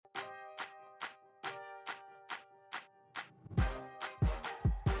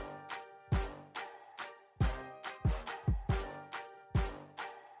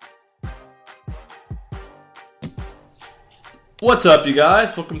What's up, you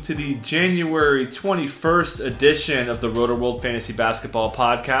guys? Welcome to the January 21st edition of the Roto-World Fantasy Basketball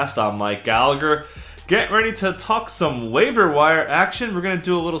Podcast. I'm Mike Gallagher. Getting ready to talk some waiver wire action. We're going to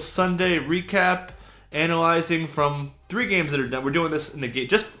do a little Sunday recap, analyzing from 3 games that are done. We're doing this in the game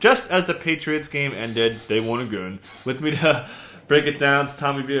just as the Patriots game ended. They won again. With me to break it down, it's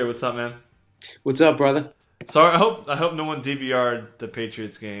Tommy Beer. What's up, man? What's up, brother? Sorry, I hope no one DVR'd the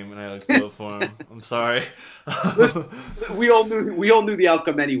Patriots game and I blew it for him. I'm sorry. Listen, we all knew the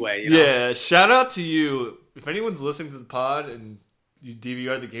outcome anyway. You know? Yeah, shout out to you. If anyone's listening to the pod and you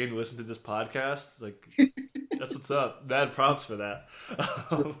DVR the game to listen to this podcast, like that's what's up. Mad props for that.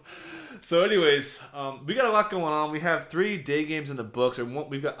 So, anyways, we got a lot going on. We have 3 day games in the books.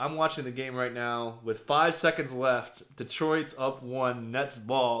 I'm watching the game right now with 5 seconds left. Detroit's up 1, Nets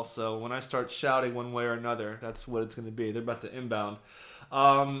ball. So when I start shouting one way or another, that's what it's going to be. They're about to inbound.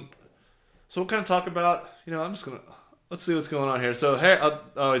 So we'll kind of talk about. Let's see what's going on here. So hey,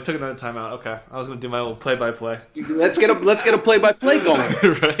 I took another timeout. Okay, I was going to do my little play-by-play. Let's get a play-by-play going.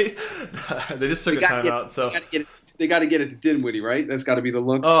 Right? They just took a timeout. They got to get it to Dinwiddie, right? That's got to be the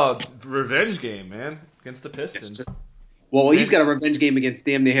look. Oh, revenge game, man, against the Pistons. Yes, well, he's got a revenge game against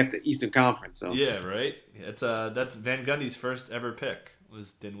damn near half the Eastern Conference. So yeah, right. It's that's Van Gundy's first ever pick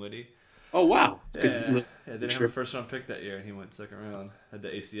was Dinwiddie. Oh wow! Yeah, they didn't have a first round pick that year, and he went second round. Had the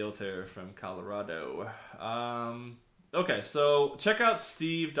ACL tear from Colorado. Okay, so check out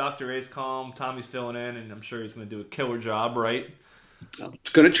Steve, Dr. Ace Calm. Tommy's filling in, and I'm sure he's going to do a killer job, right? I'm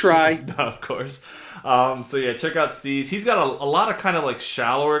going to try. No, of course. So yeah, check out Steve's. He's got a lot of kind of like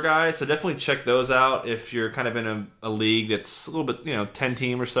shallower guys, so definitely check those out if you're kind of in a league that's a little bit, 10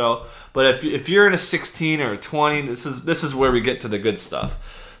 team or so. But if you're in a 16 or a 20, this is where we get to the good stuff.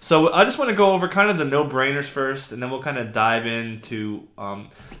 So I just want to go over kind of the no-brainers first, and then we'll kind of dive into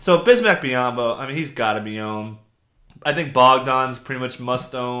so Bismack Biyombo, I mean, he's got to be owned. I think Bogdan's pretty much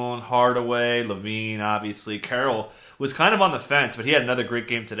must own. Hardaway, Levine, obviously. Carroll was kind of on the fence, but he had another great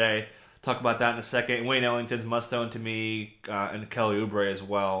game today. Talk about that in a second. Wayne Ellington's must own to me, and Kelly Oubre as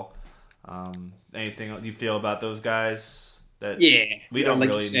well. Anything you feel about those guys? We don't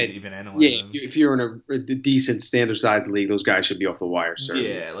really need to even analyze them. If you're in a decent standard size league, those guys should be off the wire,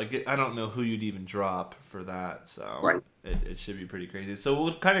 certainly. Yeah, I don't know who you'd even drop for that, so right. It should be pretty crazy. So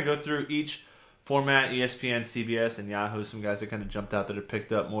we'll kind of go through each format, ESPN, CBS, and Yahoo. Some guys that kind of jumped out that are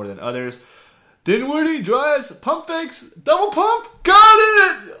picked up more than others. Dinwiddie drives, pump fakes, double pump, got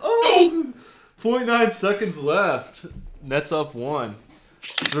it! Oh! 0.9 seconds left. Nets up 1.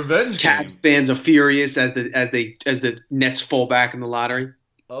 Revenge game. Cavs fans are furious as the Nets fall back in the lottery.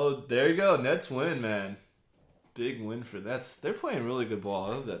 Oh, there you go. Nets win, man. Big win for that. They're playing really good ball.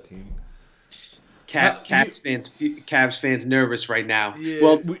 I love that team. Cavs fans nervous right now. Yeah.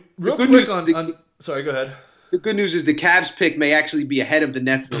 Well, real quick sorry, go ahead. The good news is the Cavs pick may actually be ahead of the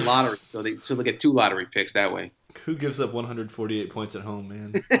Nets in the lottery, so they'll get 2 lottery picks that way. Who gives up 148 points at home,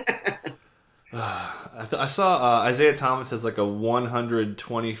 man? I saw Isaiah Thomas has like a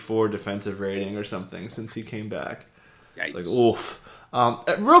 124 defensive rating or something since he came back. Yikes. It's like, oof.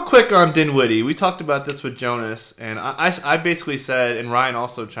 Real quick on Dinwiddie, we talked about this with Jonas, and I basically said, and Ryan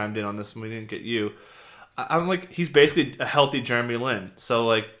also chimed in on this, and we didn't get you. I'm like, he's basically a healthy Jeremy Lin.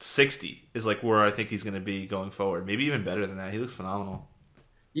 So, 60 is, where I think he's going to be going forward. Maybe even better than that. He looks phenomenal.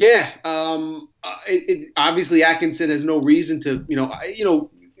 Yeah. Obviously, Atkinson has no reason to,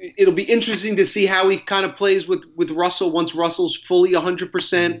 it'll be interesting to see how he kind of plays with Russell once Russell's fully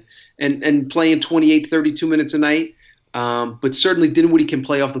 100% and playing 28, 32 minutes a night. But certainly Dinwiddie can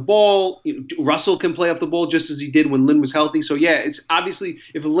play off the ball. Russell can play off the ball just as he did when Lin was healthy. So, yeah, it's obviously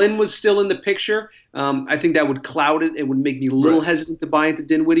if Lin was still in the picture, I think that would cloud it. It would make me a little hesitant to buy into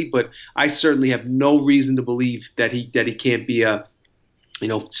Dinwiddie. But I certainly have no reason to believe that he can't be a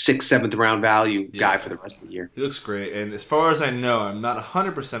 6th, 7th round value guy for the rest of the year. He looks great. And as far as I know, I'm not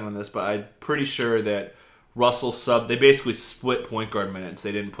 100% on this, but I'm pretty sure that Russell they basically split point guard minutes.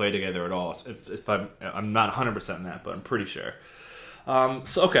 They didn't play together at all. If I'm not 100% on that, but I'm pretty sure.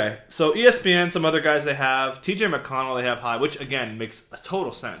 So ESPN, some other guys they have. TJ McConnell they have high, which again makes a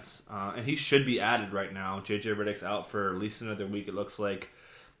total sense. And he should be added right now. JJ Redick's out for at least another week, it looks like.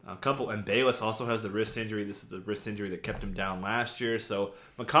 And Bayless also has the wrist injury. This is the wrist injury that kept him down last year. So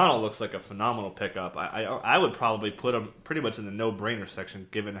McConnell looks like a phenomenal pickup. I would probably put him pretty much in the no-brainer section,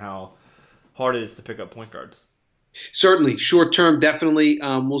 given how hard it is to pick up point guards. Certainly, short term, definitely.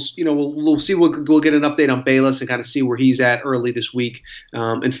 We'll see. We'll get an update on Bayless and kind of see where he's at early this week.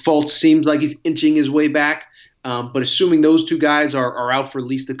 And Fultz seems like he's inching his way back. But assuming those 2 guys are out for at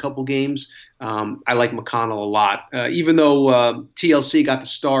least a couple games, I like McConnell a lot. Even though TLC got the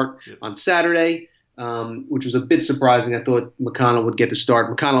start on Saturday, which was a bit surprising. I thought McConnell would get the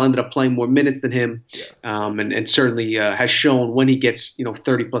start. McConnell ended up playing more minutes than him, and certainly has shown when he gets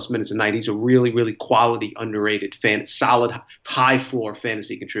 30-plus minutes a night, he's a really, really quality, underrated solid, high-floor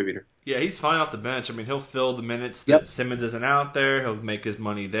fantasy contributor. Yeah, he's fine off the bench. I mean, he'll fill the minutes that Simmons isn't out there. He'll make his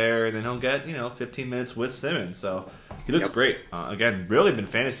money there, and then he'll get 15 minutes with Simmons. So he looks great. Again, really been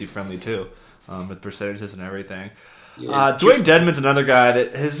fantasy friendly too, with percentages and everything. Yeah. Dwayne Dedmon's another guy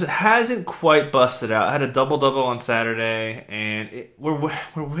that hasn't quite busted out. Had a double-double on Saturday, and we're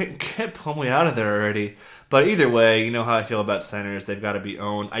get Plumlee out of there already. But either way, you know how I feel about centers. They've got to be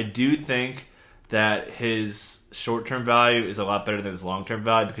owned. I do think that his short-term value is a lot better than his long-term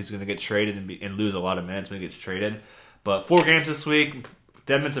value because he's going to get traded and lose a lot of minutes when he gets traded. But 4 games this week,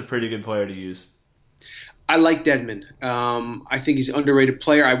 Dedmon's a pretty good player to use. I like Dedmon. I think he's an underrated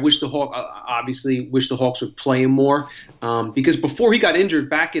player. I wish the Hawks would play him more because before he got injured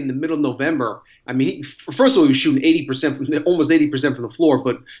back in the middle of November, I mean, first of all, he was shooting almost 80% from the floor,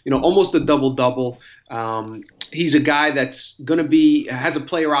 but almost a double-double. He's a guy that's going to has a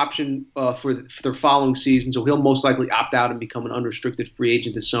player option for the following season, so he'll most likely opt out and become an unrestricted free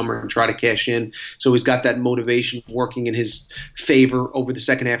agent this summer and try to cash in. So he's got that motivation working in his favor over the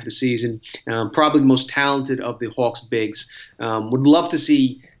second half of the season. Probably the most talented of the Hawks bigs. Would love to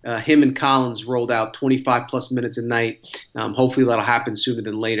see him and Collins rolled out 25-plus minutes a night. Hopefully that'll happen sooner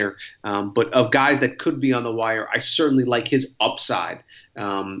than later. But of guys that could be on the wire, I certainly like his upside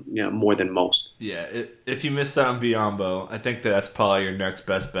more than most. Yeah, if you missed out on Biyombo, I think that's probably your next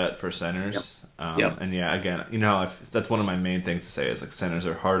best bet for centers. And yeah, again, that's one of my main things to say is like centers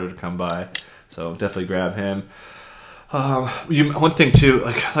are harder to come by, so definitely grab him. One thing too,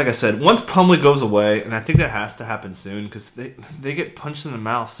 like I said, once Plumlee goes away, and I think that has to happen soon because they get punched in the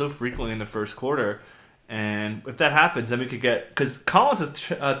mouth so frequently in the first quarter, and if that happens, then we could get because Collins has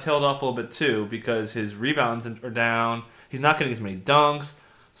tailed off a little bit too because his rebounds are down. He's not getting as many dunks,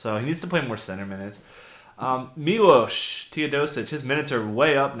 so he needs to play more center minutes. Milos Teodosic, his minutes are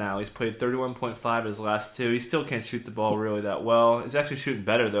way up now. He's played 31.5 his last 2. He still can't shoot the ball really that well. He's actually shooting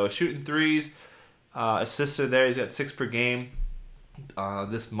better though, shooting threes. Assists are there. He's got 6 per game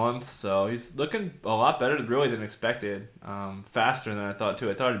this month, so he's looking a lot better really than expected. Faster than I thought too.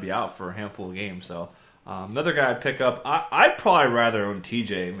 I thought he'd be out for a handful of games. So another guy I'd pick up. I'd probably rather own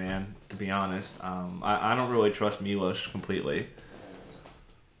TJ, man. To be honest, I don't really trust Milos completely.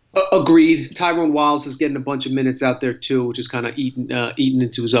 Agreed. Tyrone Wallace is getting a bunch of minutes out there too, which is kind of eating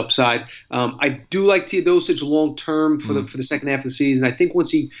into his upside. I do like Teodosic long term for the second half of the season. I think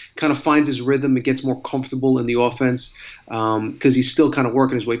once he kind of finds his rhythm and gets more comfortable in the offense, because he's still kind of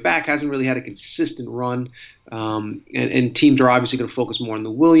working his way back, hasn't really had a consistent run. And teams are obviously going to focus more on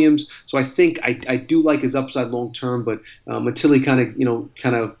the Williams. So I think I do like his upside long term, but until he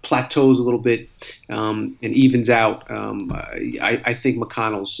kind of plateaus a little bit and evens out, I think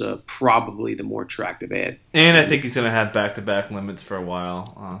McConnell's probably the more attractive ad. And I think he's going to have back-to-back limits for a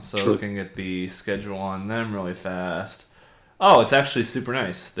while. So looking at the schedule on them really fast. Oh, it's actually super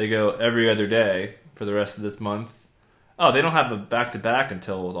nice. They go every other day for the rest of this month. Oh, they don't have a back-to-back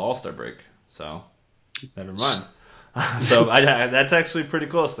until the All-Star break. So never mind. So that's actually pretty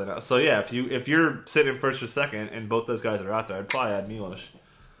close then. So yeah, if you're sitting first or second and both those guys are out there, I'd probably add Milos.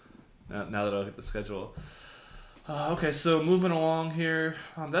 Now that I look at the schedule. Okay, so moving along here.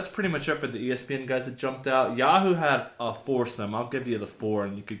 That's pretty much it for the ESPN guys that jumped out. Yahoo had a foursome. I'll give you the 4,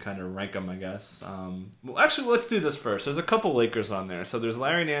 and you could kind of rank them, I guess. Well, actually, let's do this first. There's a couple Lakers on there. So there's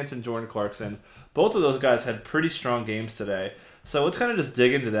Larry Nance and Jordan Clarkson. Both of those guys had pretty strong games today. So let's kind of just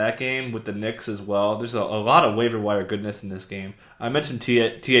dig into that game with the Knicks as well. There's a lot of waiver wire goodness in this game. I mentioned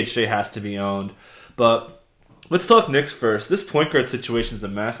THJ has to be owned. But let's talk Knicks first. This point guard situation is a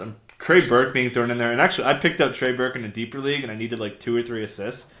mess. Trey Burke being thrown in there. And actually, I picked up Trey Burke in a deeper league, and I needed like 2 or 3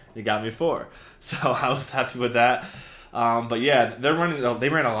 assists. He got me 4. So I was happy with that. But yeah, they ran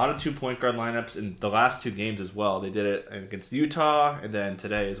a lot of 2-point guard lineups in the last 2 games as well. They did it against Utah and then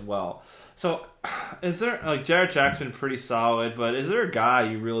today as well. So is there, like, Jarrett Jack's been pretty solid, but is there a guy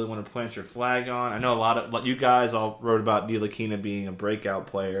you really want to plant your flag on? I know a lot of you guys all wrote about Ntilikina being a breakout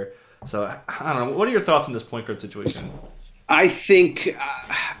player. So I don't know. What are your thoughts on this point guard situation? I think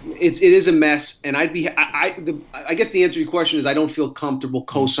it is a mess, and I guess the answer to your question is I don't feel comfortable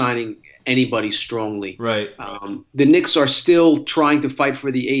co-signing anybody strongly. Right. The Knicks are still trying to fight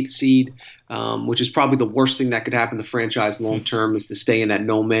for the 8th seed, which is probably the worst thing that could happen to the franchise long term is to stay in that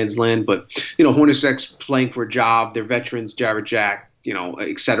no man's land. But Hornacek's playing for a job. They're veterans, Jarrett Jack.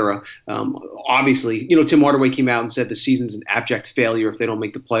 et cetera. Obviously, Tim Hardaway came out and said the season's an abject failure if they don't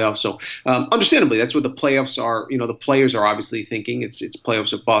make the playoffs. So, understandably, that's what the playoffs are. The players are obviously thinking it's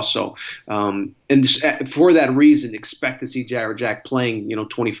playoffs or bust. So, for that reason, expect to see Jarrett Jack playing,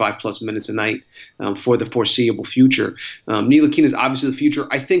 25 plus minutes a night for the foreseeable future. Ntilikina is obviously the future.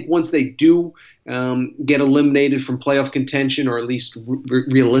 I think once they do get eliminated from playoff contention, or at least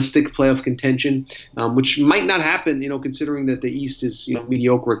realistic playoff contention, which might not happen, considering that the East is,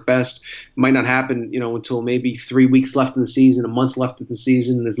 mediocre at best. Might not happen, until maybe 3 weeks left in the season, a month left in the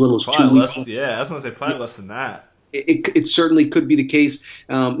season, as little as probably 2 weeks. Yeah, I was going to say probably less than that. It certainly could be the case.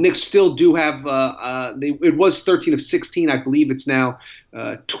 Knicks still do have. It was 13 of 16. I believe it's now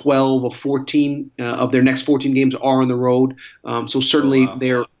 12 of 14 of their next 14 games are on the road. So certainly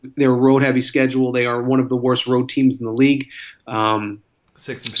they're a road heavy schedule. They are one of the worst road teams in the league.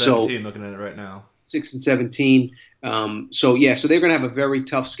 6 and 17, looking at it right now. 6 and 17. So they're going to have a very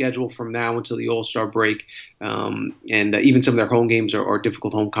tough schedule from now until the All-Star break, and even some of their home games are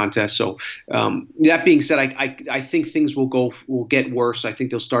difficult home contests. So that being said, I think things will get worse. I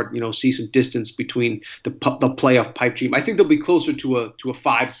think they'll start see some distance between the playoff pipe dream. I think they'll be closer to a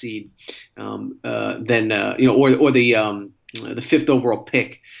 5 seed than or the 5th overall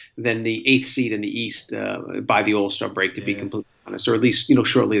pick than the 8th seed in the East by the All-Star break, to be completely honest, or at least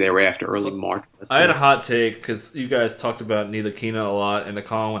shortly thereafter, early March. I had a hot take because you guys talked about Ntilikina a lot in the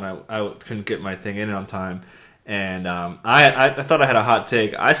column when I couldn't get my thing in on time, and I thought I had a hot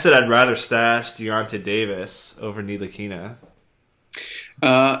take. I said I'd rather stash Deontay Davis over Ntilikina.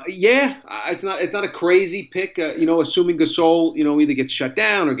 It's not a crazy pick. Assuming Gasol, either gets shut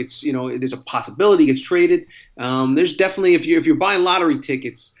down or gets, there's a possibility gets traded. There's definitely, if you're buying lottery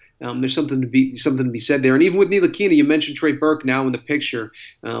tickets, there's something to be said there. And even with Ntilikina, you mentioned Trey Burke now in the picture.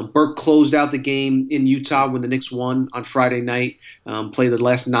 Burke closed out the game in Utah when the Knicks won on Friday night. Played the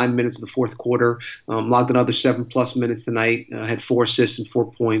last 9 minutes of the fourth quarter. Logged another 7+ minutes tonight. Had 4 assists and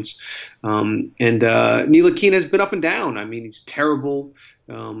 4 points. And Ntilikina has been up and down. I mean, he's terrible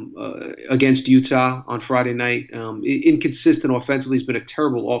against Utah on Friday night. Inconsistent offensively. He's been a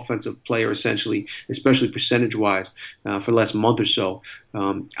terrible offensive player, essentially, especially percentage-wise, for the last month or so.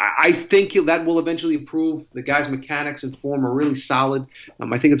 I think that will eventually improve. The guy's mechanics and form are really solid.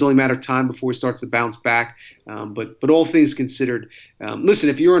 I think it's only a matter of time before he starts to bounce back. But all things considered, listen,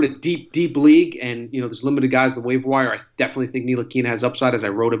 if you're in a deep league and there's limited guys on the waiver wire, I definitely think Ntilikina has upside, as I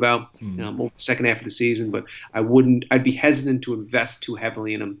wrote about over the second half of the season. But I'd be hesitant to invest too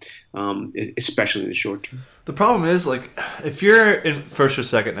heavily in him, especially in the short term. The problem is, if you're in first or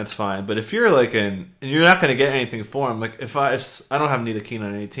second, that's fine. But if you're and you're not going to get anything for him, if I don't have Ntilikina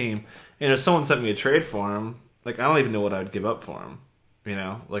on any team, and if someone sent me a trade for him, I don't even know what I would give up for him.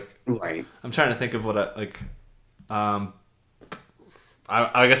 Right. I'm trying to think of what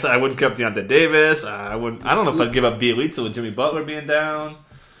I guess I wouldn't give up Deontay Davis. I don't know if I'd give up Bjelica with Jimmy Butler being down.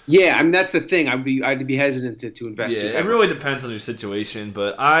 Yeah, I mean that's the thing. I'd be hesitant to invest. Yeah, it really depends on your situation.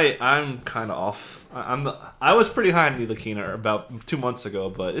 But I'm kind of off. I was pretty high on Ntilikina about 2 months ago,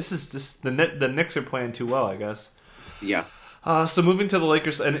 but the Knicks are playing too well, I guess. Yeah. So moving to the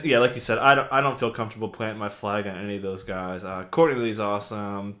Lakers, and yeah, like you said, I don't feel comfortable planting my flag on any of those guys. Courtney Lee's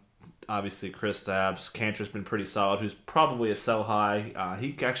awesome. Obviously, Kristaps. Kanter's been pretty solid, who's probably a sell high.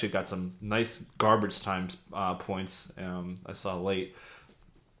 He actually got some nice garbage time points I saw late.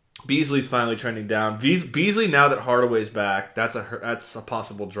 Beasley's finally trending down. Beasley, now that Hardaway's back, that's a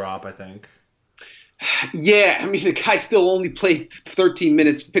possible drop, I think. Yeah, I mean, the guy still only played 13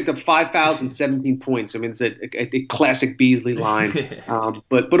 minutes, picked up 5 fouls and 17 points. I mean, it's a classic Beasley line.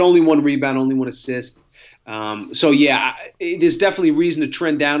 But only 1 rebound, only 1 assist. There's definitely reason to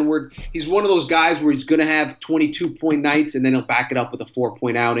trend downward. He's one of those guys where he's going to have 22-point nights, and then he'll back it up with a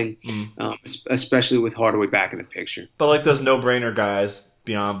 4-point outing, especially with Hardaway back in the picture. But those no-brainer guys,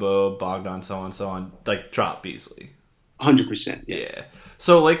 Biyombo, Bogdan, so on, drop Beasley. 100%, yes. Yeah.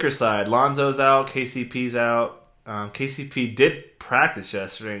 So Lakers side, Lonzo's out, KCP's out. KCP did practice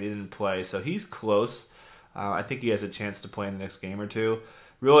yesterday and he didn't play, so he's close. I think he has a chance to play in the next game or two.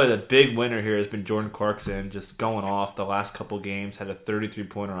 Really, the big winner here has been Jordan Clarkson, just going off the last couple games. Had a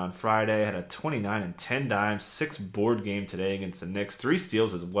 33-pointer on Friday, had a 29 and 10 dimes, 6 board game today against the Knicks, 3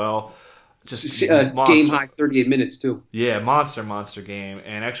 steals as well. Just game high 38 minutes too. Yeah, monster game.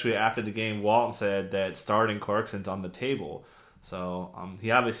 And actually, after the game, Walton said that starting Clarkson's on the table. So he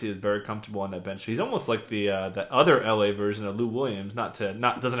obviously is very comfortable on that bench. He's almost like the other LA version of Lou Williams. Doesn't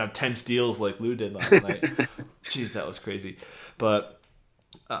have 10 steals like Lou did last night. Jeez, that was crazy. But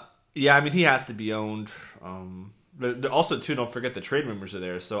yeah, I mean he has to be owned. Also, too, don't forget the trade rumors are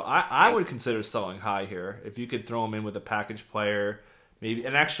there. So I would consider selling high here if you could throw him in with a package player. maybe.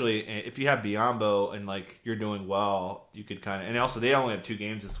 And actually, if you have Biombo and like you're doing well, you could kind of. And also, they only have 2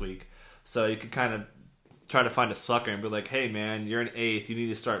 games this week, so you could kind of try to find a sucker and be like, hey man, you're in 8th. You need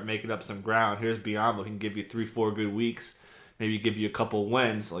to start making up some ground. Here's Biombo. He can give you 3-4 good weeks. Maybe give you a couple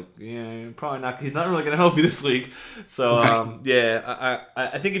wins. Like, yeah, probably not. He's not really going to help you this week. So,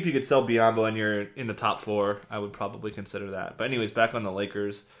 I think if you could sell Biombo and you're in the top 4, I would probably consider that. But anyways, back on the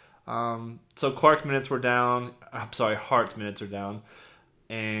Lakers. So Clark's minutes were down. I'm sorry, Hart's minutes are down.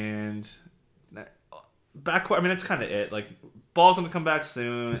 And backcourt, I mean, that's kind of it. Like, Ball's going to come back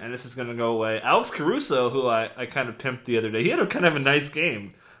soon, and this is going to go away. Alex Caruso, who I kind of pimped the other day, he had a kind of a nice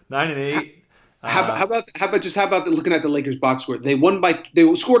game. 9 and 8. How about looking at the Lakers box score? They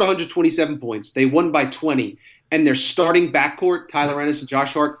scored 127 points. They won by 20, and their starting backcourt, Tyler Ennis and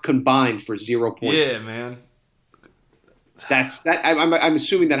Josh Hart, combined for 0 points. Yeah, man. I'm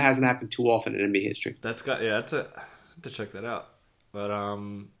assuming that hasn't happened too often in NBA history. That's to check that out. But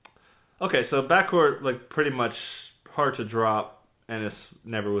okay, so backcourt, like, pretty much hard to drop. Ennis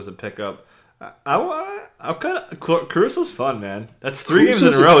never was a pickup. Caruso's fun, man. That's 3 games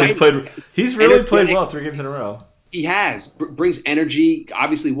in a row. He's really played well 3 games in a row. He has brings energy.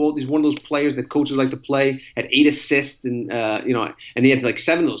 Obviously, he's one of those players that coaches like to play. Had 8 assists, and and he had like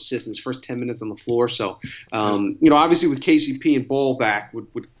 7 of those assists in his first 10 minutes on the floor. So, obviously with KCP and Ball back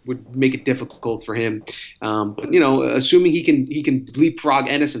would make it difficult for him. But assuming he can leapfrog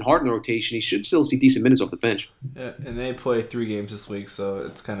Ennis and Hart in the rotation, he should still see decent minutes off the bench. Yeah, and they play 3 games this week, so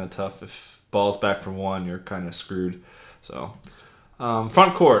it's kind of tough. If Ball's back for 1, you're kind of screwed. So.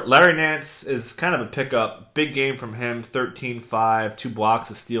 Front court, Larry Nance is kind of a pickup. Big game from him, 13-5, 2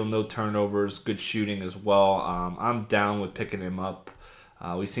 blocks, a steal, no turnovers, good shooting as well. I'm down with picking him up.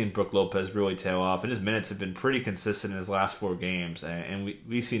 We've seen Brook Lopez really tail off, and his minutes have been pretty consistent in his last 4 games, and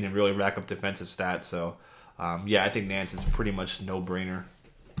we've seen him really rack up defensive stats. So, I think Nance is pretty much no-brainer.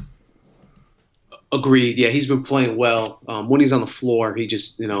 Agreed. Yeah, he's been playing well. When he's on the floor, he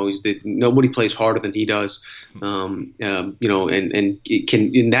just, nobody plays harder than he does. And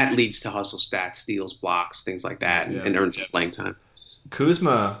that leads to hustle stats, steals, blocks, things like that, and earns playing time.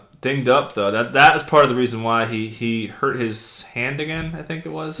 Kuzma dinged up though. That is part of the reason why he hurt his hand again. I think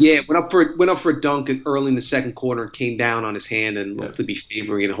it was. Yeah, went up for a dunk early in the second quarter, came down on his hand and looked to be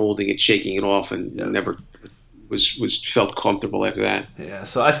favoring it, holding it, shaking it off, and never. Was felt comfortable after that. Yeah,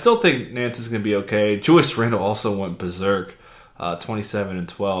 so I still think Nance is going to be okay. Julius Randle also went berserk, 27 and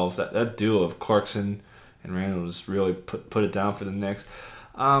 12. That duo of Clarkson and Randle just really put it down for the Knicks.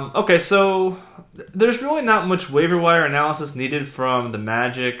 Okay, so there's really not much waiver wire analysis needed from the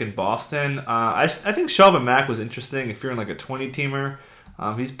Magic and Boston. I think Shelvin Mack was interesting if you're in like a 20-teamer.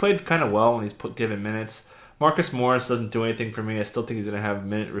 He's played kind of well when he's given minutes. Marcus Morris doesn't do anything for me. I still think he's going to have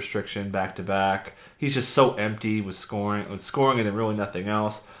minute restriction back-to-back. He's just so empty with scoring and then really nothing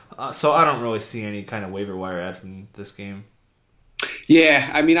else. So I don't really see any kind of waiver wire ad from this game. Yeah,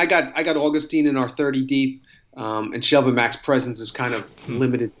 I mean, I got Augustine in our 30 deep, and Shelvin Mack's presence has kind of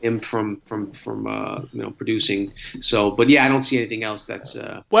limited him from producing. So, but yeah, I don't see anything else that's.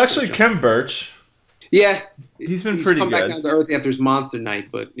 Well, actually, Khem Birch. Yeah, he's been pretty good. He's come back down to earth after his monster night,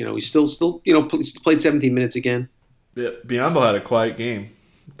 but he's still played 17 minutes again. Yeah, Biyombo had a quiet game,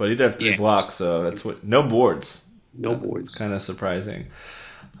 but he did have 3 blocks, so that's no boards. No boards. It's kind of surprising.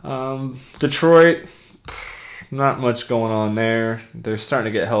 Detroit, not much going on there. They're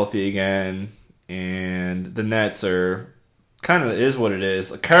starting to get healthy again, and the Nets are kind of is what it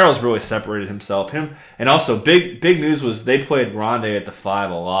is. Like, Carroll's really separated himself. And also big news was they played Rondé at the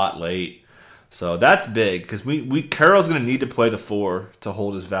 5 a lot late. So that's big because Carroll's going to need to play the 4 to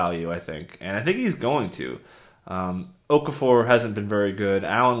hold his value, I think. And I think he's going to. Okafor hasn't been very good.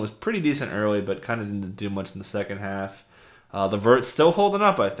 Allen was pretty decent early, but kind of didn't do much in the second half. The Vert's still holding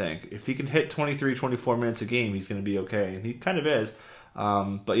up, I think. If he can hit 23, 24 minutes a game, he's going to be okay. And he kind of is.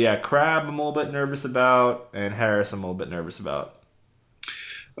 But yeah, Crabbe I'm a little bit nervous about, and Harris I'm a little bit nervous about.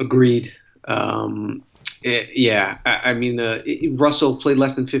 Agreed. I mean, Russell played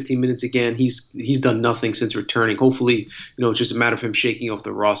less than 15 minutes again. He's done nothing since returning. Hopefully, it's just a matter of him shaking off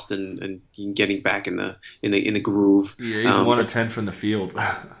the rust and getting back in the groove. Yeah, he's 1 of 10 from the field.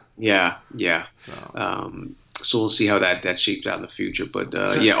 Yeah. So we'll see how that shapes out in the future. But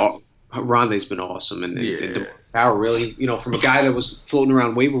Rondé's been awesome, and Power really, from a guy that was floating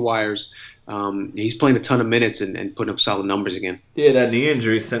around waiver wires. He's playing a ton of minutes and putting up solid numbers again. Yeah, that knee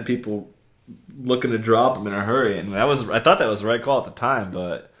injury sent people looking to drop him in a hurry, and I thought that was the right call at the time,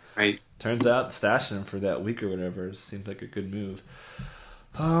 but turns out stashing him for that week or whatever seems like a good move.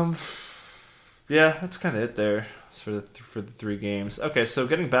 That's kind of it there for the 3 games. Okay, so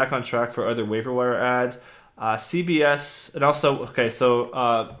getting back on track for other waiver wire ads. CBS, and also, okay,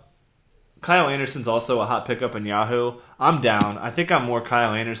 so Kyle Anderson's also a hot pickup in Yahoo. I'm down. I think I'm more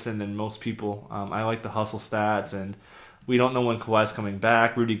Kyle Anderson than most people. I like the hustle stats, and we don't know when Kawhi's coming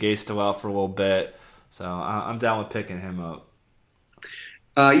back. Rudy Gay's still out for a little bit, so I'm down with picking him up.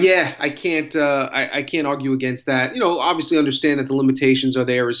 Yeah, I can't. I can't argue against that. Obviously understand that the limitations are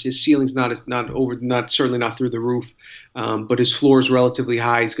there. His ceiling's certainly not through the roof, but his floor is relatively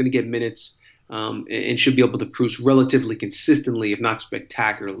high. He's going to get minutes, and should be able to produce relatively consistently, if not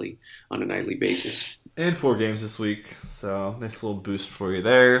spectacularly, on a nightly basis. And 4 games this week, so nice little boost for you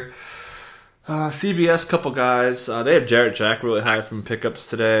there. CBS, couple guys. They have Jarrett Jack really high from pickups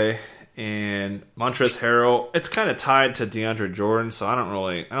today. And Montrezl Harrell, it's kind of tied to DeAndre Jordan, so I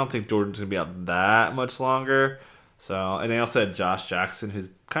don't think Jordan's going to be out that much longer. So, and they also had Josh Jackson, who's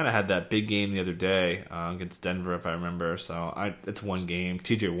kind of had that big game the other day against Denver, if I remember. So, it's one game.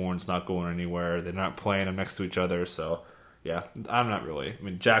 TJ Warren's not going anywhere. They're not playing them next to each other. So, yeah, I'm not really. I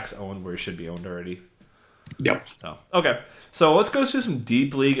mean, Jack's owned where he should be owned already. Yep. So, okay. So, let's go through some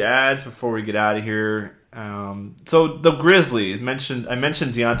deep league ads before we get out of here. So the Grizzlies, I mentioned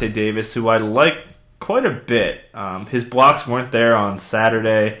Deontay Davis, who I like quite a bit. His blocks weren't there on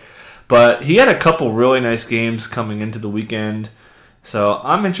Saturday, but he had a couple really nice games coming into the weekend. So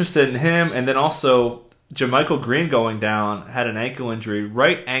I'm interested in him. And then also JaMychal Green going down, had an ankle injury,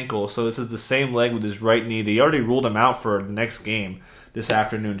 right ankle. So this is the same leg with his right knee. They already ruled him out for the next game this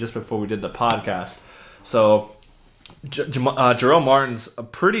afternoon, just before we did the podcast. So Jerome Martin's a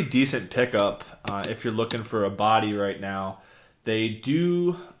pretty decent pickup if you're looking for a body right now. They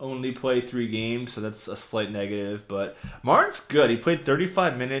do only play 3 games, so that's a slight negative. But Martin's good. He played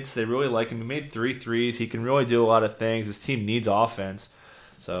 35 minutes. They really like him. He made 3 threes. He can really do a lot of things. His team needs offense.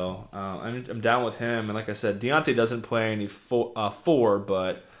 So I'm down with him. And like I said, Deontay doesn't play any 4,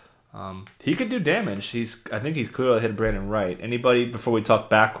 but he could do damage. I think he's clearly hit Brandon Wright. Anybody before we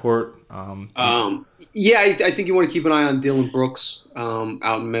talk backcourt? Yeah, I think you want to keep an eye on Dylan Brooks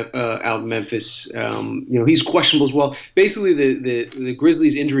out in Memphis. He's questionable as well. Basically, the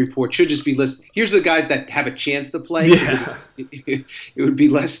Grizzlies injury report should just be listed. Here's the guys that have a chance to play. Yeah. It would be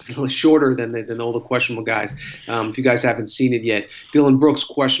less shorter than all the questionable guys. If you guys haven't seen it yet, Dylan Brooks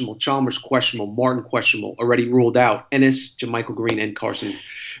questionable, Chalmers questionable, Martin questionable, already ruled out. Ennis, JaMychal Green, and Carson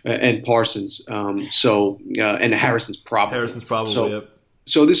and Parsons. And Harrison's probably. Yep.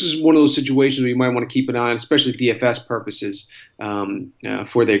 So this is one of those situations where you might want to keep an eye on, especially DFS purposes,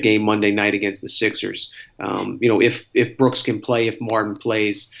 for their game Monday night against the Sixers. If Brooks can play, if Martin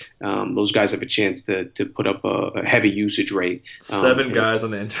plays, those guys have a chance to put up a heavy usage rate. 7 guys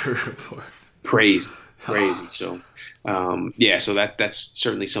on the injury report. Crazy. So, so that's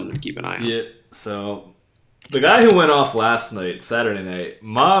certainly something to keep an eye on. Yeah. So the guy who went off last night, Saturday night,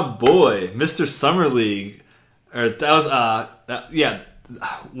 my boy, Mr. Summer League,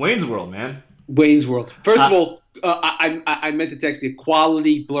 Wayne's World, man. Wayne's World. First of all, I meant to text you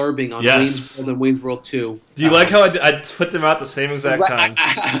quality blurbing on Wayne's World and Wayne's World 2. Do you like how I put them out the same exact time?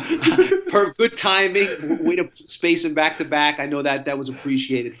 Good timing. Way to space them back to back. I know that was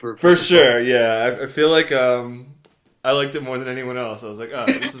appreciated for sure. Yeah, I feel like I liked it more than anyone else. I was like, oh,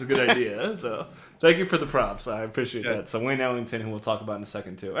 this is a good idea. So thank you for the props. I appreciate that. So Wayne Ellington, who we'll talk about in a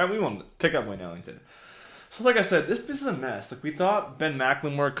second too. We won't pick up Wayne Ellington. So like I said, this is a mess. Like we thought Ben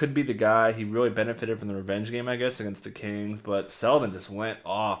McLemore could be the guy. He really benefited from the revenge game, I guess, against the Kings. But Selden just went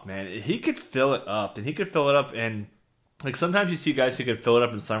off, man. He could fill it up. And he could fill it up in, like sometimes you see guys who could fill it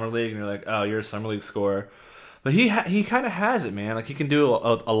up in Summer League and you're like, oh, you're a Summer League scorer. But he kind of has it, man. Like he can do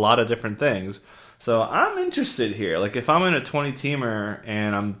a lot of different things. So I'm interested here. Like if I'm in a 20-teamer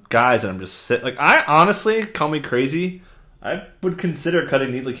and I'm guys and I'm just sitting, like I honestly, call me crazy, I would consider cutting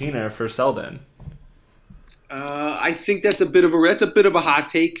Ntilikina for Selden. I think that's a bit of a hot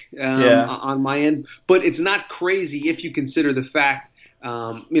take on my end, but it's not crazy if you consider the fact,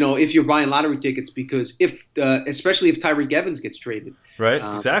 if you're buying lottery tickets, because especially if Tyreek Evans gets traded, right?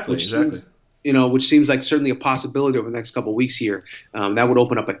 Exactly. Which seems like certainly a possibility over the next couple of weeks here. That would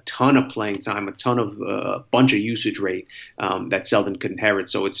open up a ton of playing time, a ton of bunch of usage rate that Selden could inherit.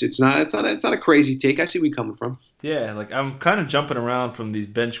 So it's not a crazy take. I see where you're coming from. Yeah, like I'm kind of jumping around from these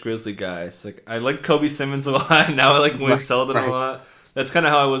bench Grizzly guys. Like I like Kobe Simmons a lot. Now I like Wayne Selden a lot. That's kind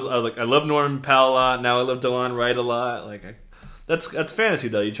of how I was like, I love Norman Powell a lot. Now I love DeLon Wright a lot. Like that's fantasy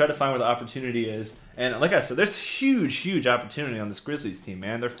though. You try to find where the opportunity is, and like I said, there's huge opportunity on this Grizzlies team,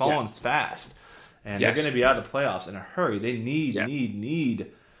 man. They're falling fast, and they're going to be out of the playoffs in a hurry. They need a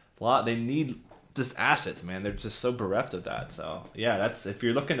lot. They need just assets, man. They're just so bereft of that. So yeah, that's if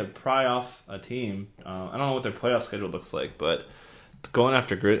you're looking to pry off a team. I don't know what their playoff schedule looks like, but going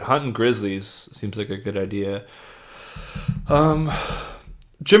after hunting Grizzlies seems like a good idea.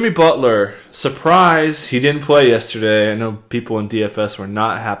 Jimmy Butler, surprise, he didn't play yesterday. I know people in DFS were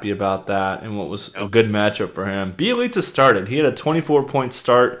not happy about that and what was a good matchup for him. Bjelica started. He had a 24-point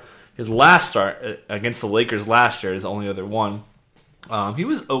start. His last start against the Lakers last year, his only other one. He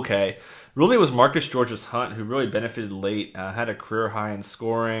was okay. Really, it was Marcus Georges-Hunt who really benefited late, had a career high in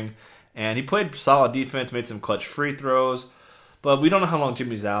scoring, and he played solid defense, made some clutch free throws. But we don't know how long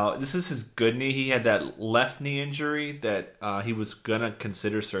Jimmy's out. This is his good knee. He had that left knee injury that he was going to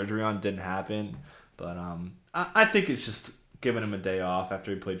consider surgery on. Didn't happen. But I think it's just giving him a day off after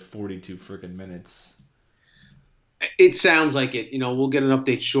he played 42 freaking minutes. It sounds like it. We'll get an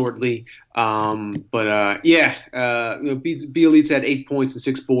update shortly. Bjelica had 8 points and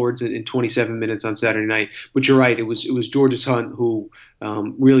 6 boards in 27 minutes on Saturday night. But you're right. It was Georges-Hunt who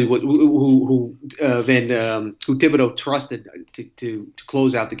Thibodeau trusted to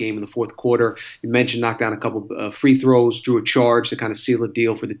close out the game in the fourth quarter. You mentioned knocked down a couple free throws, drew a charge to kind of seal a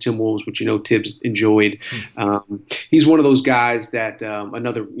deal for the Timberwolves, which Tibbs enjoyed. He's one of those guys that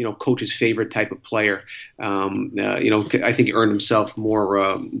another coach's favorite type of player. I think he earned himself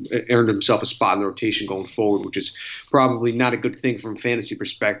a spot in the rotation going forward, which is probably not a good thing from a fantasy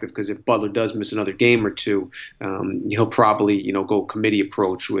perspective, because if Butler does miss another game or two, he'll probably go committee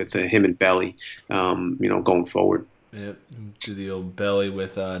approach with him and Belly, going forward. Yep, do the old Belly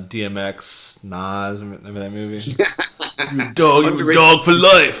with DMX, Nas, remember that movie? You're a dog for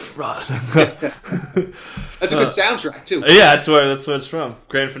life. That's a good soundtrack too. Yeah, that's where it's from.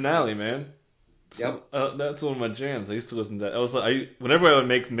 Grand Finale, man. Yep. That's one of my jams. I used to listen to that. I was like, whenever I would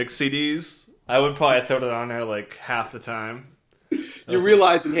make mix CDs, I would probably throw it on there like half the time. You're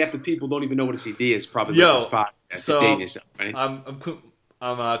realizing half the people don't even know what a CD is. Probably listen to podcast. So yourself, right?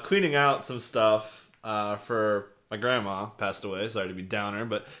 I'm cleaning out some stuff for my grandma. Passed away. Sorry to be downer,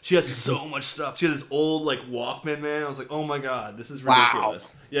 but she has so much stuff. She has this old like Walkman, man. I was like, oh my god, this is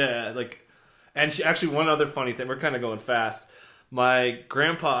ridiculous. Wow. Yeah, and she actually, one other funny thing. We're kind of going fast. My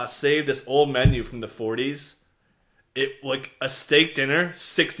grandpa saved this old menu from the 40s. It like a steak dinner,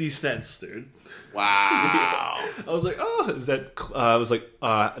 60 cents, dude. Wow. I was like, oh, is that? I was like,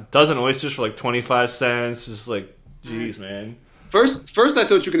 a dozen oysters for like 25 cents. Just like, geez, man. First, I thought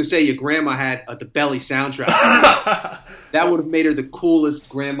you were going to say your grandma had the Belly soundtrack. That would have made her the coolest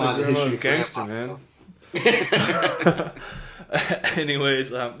grandma in the history. Gangster, man.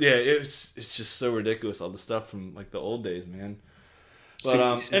 Anyways, it's just so ridiculous, all the stuff from like the old days, man.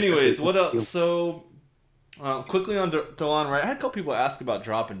 But anyways, what else? So quickly on DeLon Wright, I had a couple people ask about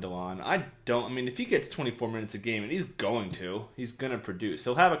dropping DeLon. I don't. I mean, if he gets 24 minutes a game, and he's going to produce.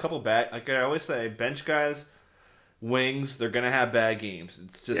 He'll have a couple bad. Like I always say, bench guys, wings, they're going to have bad games.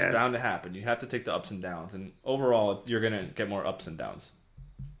 It's just bound to happen. You have to take the ups and downs, and overall, you're going to get more ups and downs.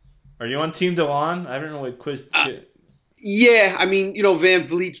 Are you on Team DeLon? I haven't really quizzed. Yeah, I mean, Van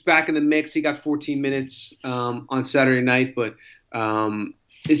Vliet's back in the mix. He got 14 minutes on Saturday night, but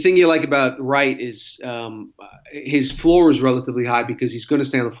the thing you like about Wright is his floor is relatively high because he's going to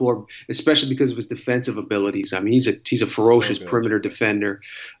stay on the floor, especially because of his defensive abilities. I mean, he's a ferocious perimeter defender.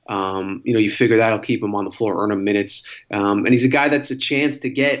 You figure that'll keep him on the floor, earn him minutes, and he's a guy that's a chance to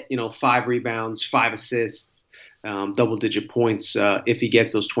get 5 rebounds, 5 assists. Double-digit points if he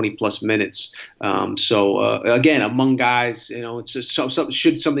gets those 20-plus minutes. Again, among guys, it's just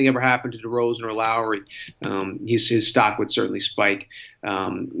should something ever happen to DeRozan or Lowry, his stock would certainly spike.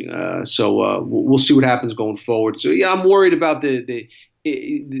 We'll see what happens going forward. So yeah, I'm worried about the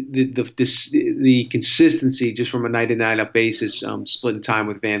consistency just from a night-to-night up basis, splitting time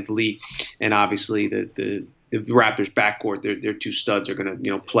with Van Vliet, and obviously the Raptors backcourt, their two studs are going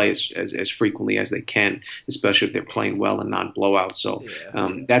to play as frequently as they can, especially if they're playing well and not blowouts. So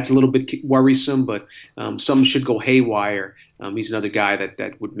that's a little bit worrisome, but some should go haywire. He's another guy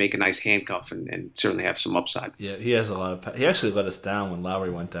that would make a nice handcuff and certainly have some upside. Yeah, he has a lot of. He actually let us down when Lowry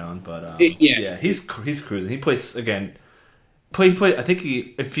went down, but he's cruising. He plays again. I think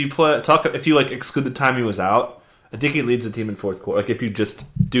if you exclude the time he was out, I think he leads the team in fourth quarter. Like, if you just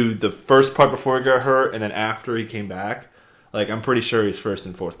do the first part before he got hurt and then after he came back, like, I'm pretty sure he's first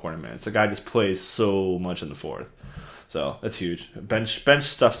and fourth quarter minutes. The guy just plays so much in the fourth. So, that's huge. Bench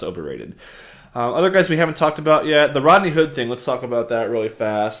stuff's overrated. Other guys we haven't talked about yet. The Rodney Hood thing, let's talk about that really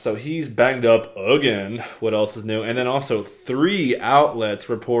fast. So, he's banged up again. What else is new? And then also 3 outlets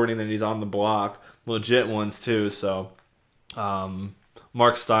reporting that he's on the block. Legit ones, too. So,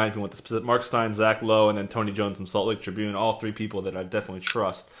 Mark Stein, if you want the specific, Mark Stein, Zach Lowe, and then Tony Jones from Salt Lake Tribune, all three people that I definitely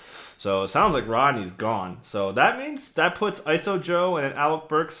trust. So it sounds like Rodney's gone. So that means that puts ISO Joe and Alec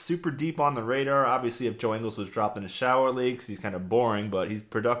Burks super deep on the radar. Obviously, if Joe Ingles was dropped in a shower league, 'cause he's kind of boring, but he's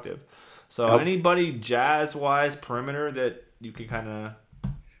productive. So anybody Jazz-wise perimeter that you can kind of...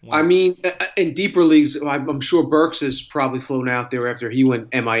 I mean, in deeper leagues, I'm sure Burks has probably flown out there after he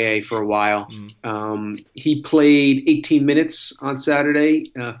went MIA for a while. He played 18 minutes on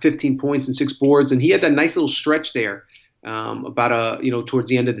Saturday, 15 points and 6 boards, and he had that nice little stretch there towards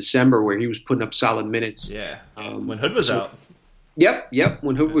the end of December where he was putting up solid minutes. Yeah, when Hood was out. Yep,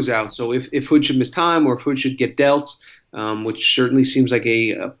 when Hood was out. So if Hood should miss time or if Hood should get dealt, which certainly seems like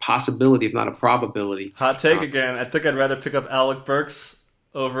a possibility, if not a probability. Hot take again. I think I'd rather pick up Alec Burks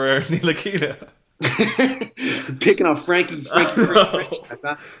over Ntilikina. Picking up Frankie.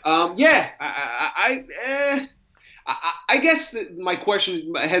 I guess my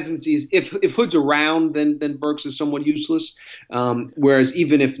question, my hesitancy is if Hood's around, then Burks is somewhat useless. Whereas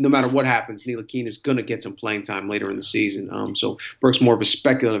even if no matter what happens, Ntilikina is going to get some playing time later in the season. So Burks more of a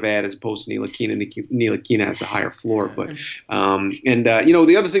speculative ad as opposed to Ntilikina. Ntilikina has the higher floor. But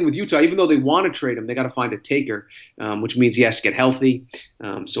the other thing with Utah, even though they want to trade him, they got to find a taker, which means he has to get healthy.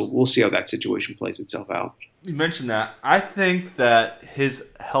 So we'll see how that situation plays itself out. You mentioned that. I think that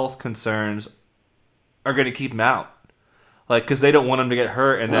his health concerns are going to keep him out. Because they don't want him to get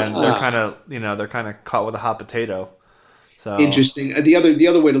hurt, and then they're kind of caught with a hot potato. So interesting. The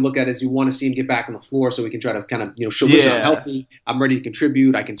other way to look at it is you want to see him get back on the floor so we can try to kind of show listen, I'm healthy, I'm ready to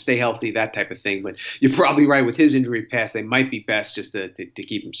contribute, I can stay healthy, that type of thing. But you're probably right with his injury past. They might be best just to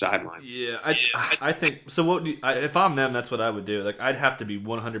keep him sidelined. Yeah, I think so. If I'm them, that's what I would do. I'd have to be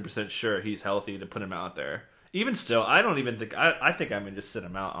 100% sure he's healthy to put him out there. Even still, I don't even think I think I'm gonna just sit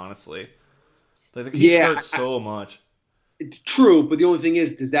him out. Honestly, he's hurt so much. True, but the only thing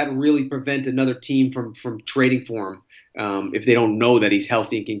is, does that really prevent another team from trading for him if they don't know that he's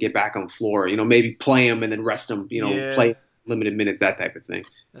healthy and can get back on the floor? Maybe play him and then rest him. Play limited minute, that type of thing.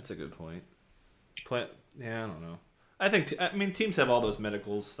 That's a good point. I don't know. I mean, teams have all those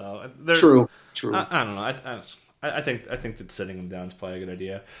medicals, so true. I don't know. I think that sitting him down is probably a good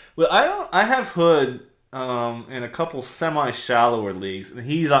idea. Well, I have Hood in a couple semi-shallower leagues, and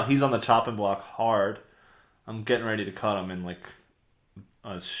he's on the chopping block hard. I'm getting ready to cut him in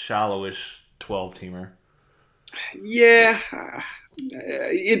a shallowish 12-teamer. Yeah,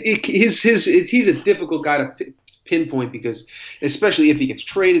 he's a difficult guy to pinpoint because, especially if he gets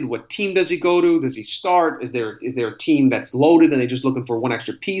traded, what team does he go to? Does he start? Is there a team that's loaded and they're just looking for one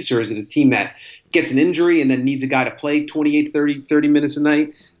extra piece, or is it a team that gets an injury and then needs a guy to play 28, 30 minutes a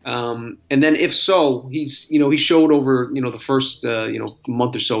night? And then if so, he showed over, the first,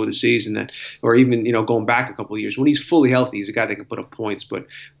 month or so of the season or even, going back a couple of years, when he's fully healthy, he's a guy that can put up points, but,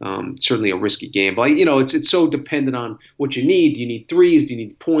 certainly a risky game. But, it's so dependent on what you need. Do you need threes? Do you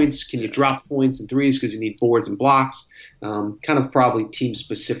need points? Can you drop points and threes because you need boards and blocks? Kind of probably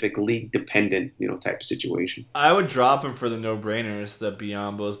team-specific, league-dependent, type of situation. I would drop him for the no-brainers, the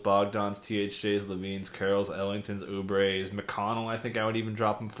Biyombo's, Bogdans, THJs, Levines, Carrolls, Ellingtons, Oubre's, McConnell. I think I would even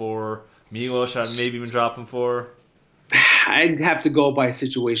drop him for. Milos, I'd maybe even drop him for. I'd have to go by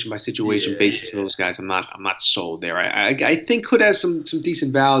situation basis of those guys. I'm not sold there. I think Hood has some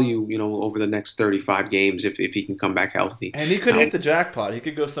decent value, over the next 35 games if he can come back healthy. And he could hit the jackpot. He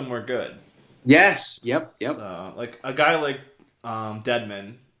could go somewhere good. Yes. Yep. So, a guy like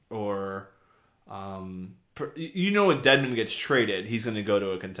Dedmon or when Dedmon gets traded, he's going to go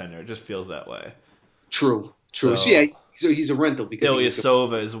to a contender. It just feels that way. True. So he's a rental because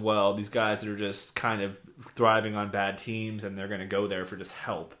Ilyasova as well. These guys that are just kind of thriving on bad teams, and they're going to go there for just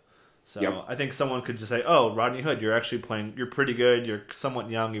help. So I think someone could just say, "Oh, Rodney Hood, you're actually playing. You're pretty good. You're somewhat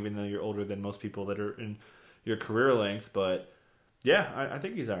young, even though you're older than most people that are in your career length. But I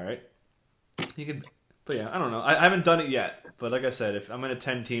think he's all right. He can, but I don't know. I haven't done it yet. But like I said, if I'm in a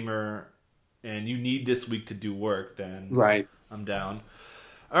 10-teamer and you need this week to do work, then I'm down.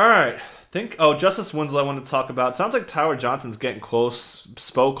 All right. Justice Winslow I wanted to talk about. Sounds like Tyler Johnson's getting close.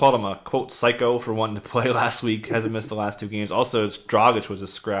 Spo called him a, quote, psycho for wanting to play last week. Hasn't missed the last 2 games. Also, Dragic was a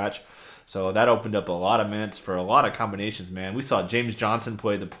scratch. So that opened up a lot of minutes for a lot of combinations, man. We saw James Johnson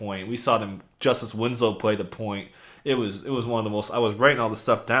play the point. We saw Justice Winslow play the point. It was one of the most. I was writing all this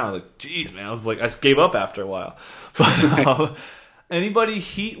stuff down. Like, geez, man. I gave up after a while. But anybody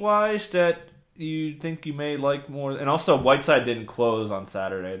Heat-wise that you think you may like more? And also, Whiteside didn't close on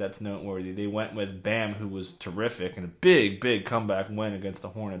Saturday. That's noteworthy. They went with Bam, who was terrific, and a big comeback win against the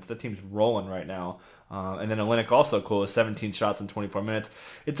Hornets. That team's rolling right now. And then Olynyk also closed 17 shots in 24 minutes.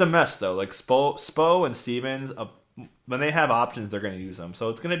 It's a mess, though. Spo and Stevens, when they have options, they're going to use them. So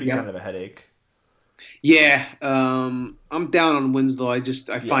it's going to be kind of a headache. Yeah, I'm down on Winslow. I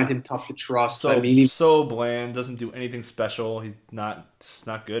find him tough to trust. So bland, doesn't do anything special. He's not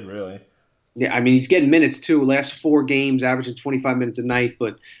good, really. Yeah, I mean, he's getting minutes too. Last 4 games, averaging 25 minutes a night,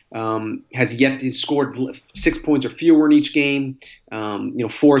 but has yet to scored 6 points or fewer in each game.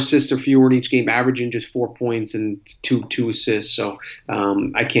 4 assists or fewer in each game, averaging just 4 points and two assists. So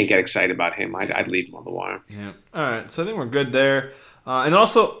I can't get excited about him. I'd leave him on the wire. Yeah. All right. So I think we're good there. And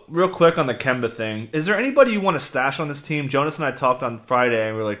also, real quick on the Kemba thing, is there anybody you want to stash on this team? Jonas and I talked on Friday,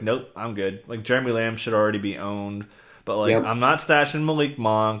 and we were like, nope, I'm good. Like, Jeremy Lamb should already be owned. But, I'm not stashing Malik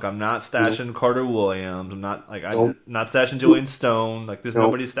Monk. I'm not stashing Carter Williams. I'm not stashing Julian Stone. Like, there's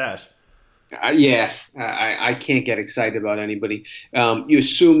nobody to stash. I can't get excited about anybody. You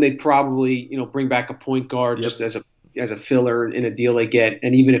assume they'd probably, bring back a point guard just as a filler in a deal they get,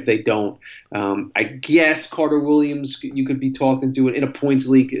 and even if they don't, I guess Carter Williams you could be talked into it in a points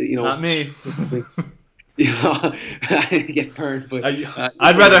league. Not me. I get burned, but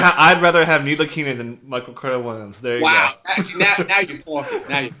I'd rather have Neil Keenan than Michael Carter Williams. There you go. Wow, actually, now you're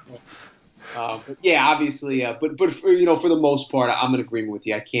talking. But yeah, obviously, but for the most part, I'm in agreement with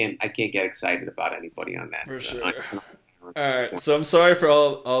you. I can't get excited about anybody on that. For sure. All right, so I'm sorry for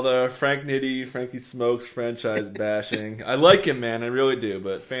all the Frank Nitti, Frankie Smokes franchise bashing. I like him, man, I really do.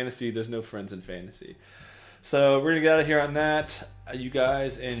 But fantasy, there's no friends in fantasy. So we're gonna get out of here on that. You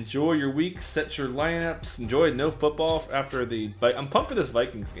guys enjoy your week. Set your lineups. Enjoy no football after the. I'm pumped for this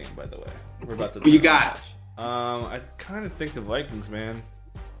Vikings game, by the way. We're about to. Who you got? I kind of think the Vikings, man.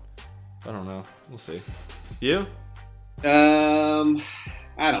 I don't know. We'll see. You?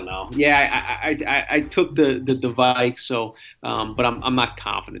 I don't know. Yeah, I took the Vikes, so but I'm not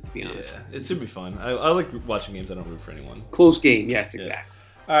confident, to be honest. Yeah, it should be fun. I like watching games. I don't root for anyone. Close game, yes, exactly. Yeah.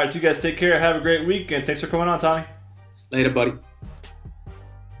 All right, so you guys take care. Have a great week, and thanks for coming on, Tommy. Later, buddy.